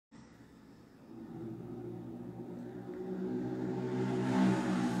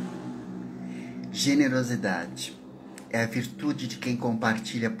Generosidade é a virtude de quem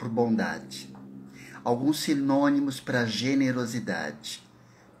compartilha por bondade. Alguns sinônimos para generosidade: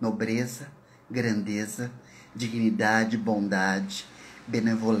 nobreza, grandeza, dignidade, bondade,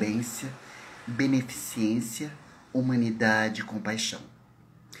 benevolência, beneficência, humanidade e compaixão.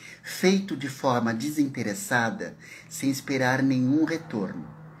 Feito de forma desinteressada, sem esperar nenhum retorno,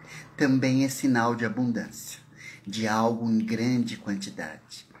 também é sinal de abundância, de algo em grande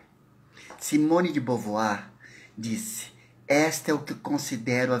quantidade. Simone de Beauvoir disse: "Esta é o que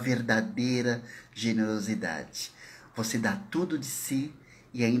considero a verdadeira generosidade. Você dá tudo de si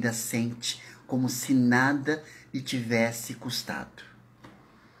e ainda sente como se nada lhe tivesse custado."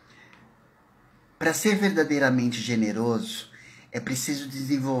 Para ser verdadeiramente generoso, é preciso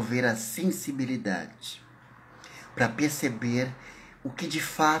desenvolver a sensibilidade para perceber o que de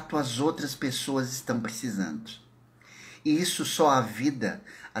fato as outras pessoas estão precisando. E isso só a vida,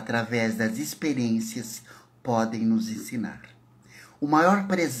 através das experiências, podem nos ensinar. O maior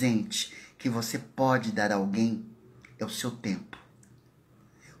presente que você pode dar a alguém é o seu tempo.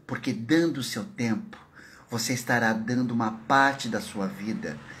 Porque dando o seu tempo, você estará dando uma parte da sua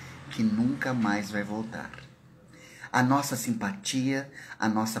vida que nunca mais vai voltar. A nossa simpatia, a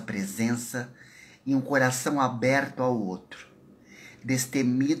nossa presença e um coração aberto ao outro,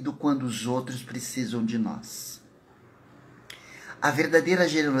 destemido quando os outros precisam de nós. A verdadeira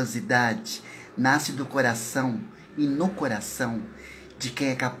generosidade nasce do coração e no coração de quem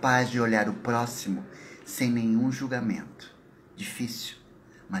é capaz de olhar o próximo sem nenhum julgamento. Difícil,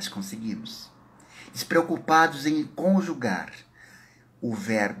 mas conseguimos. Despreocupados em conjugar o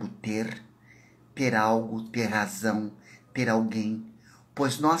verbo ter, ter algo, ter razão, ter alguém,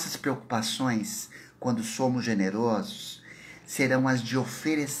 pois nossas preocupações, quando somos generosos, serão as de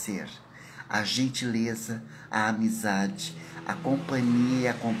oferecer a gentileza, a amizade, a companhia e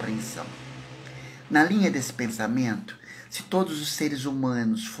a compreensão. Na linha desse pensamento, se todos os seres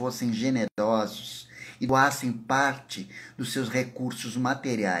humanos fossem generosos e doassem parte dos seus recursos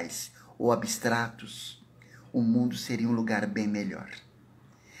materiais ou abstratos, o mundo seria um lugar bem melhor.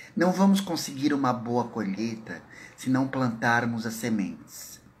 Não vamos conseguir uma boa colheita se não plantarmos as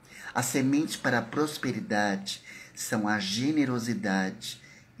sementes. As sementes para a prosperidade são a generosidade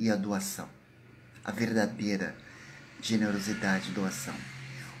e a doação. A verdadeira generosidade e doação.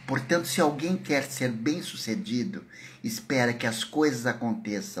 Portanto, se alguém quer ser bem-sucedido, espera que as coisas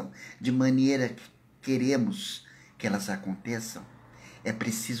aconteçam de maneira que queremos que elas aconteçam, é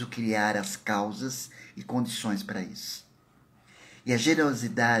preciso criar as causas e condições para isso. E a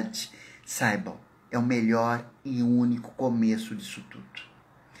generosidade, saibam, é o melhor e único começo disso tudo.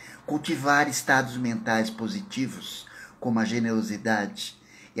 Cultivar estados mentais positivos, como a generosidade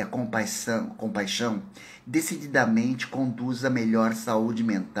e a compaixão, decididamente conduz à melhor saúde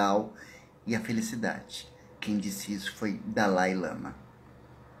mental e à felicidade. Quem disse isso foi Dalai Lama.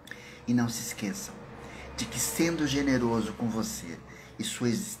 E não se esqueçam de que, sendo generoso com você e sua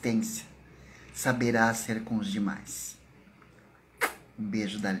existência, saberá ser com os demais. Um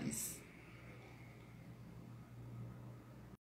beijo da Lizz.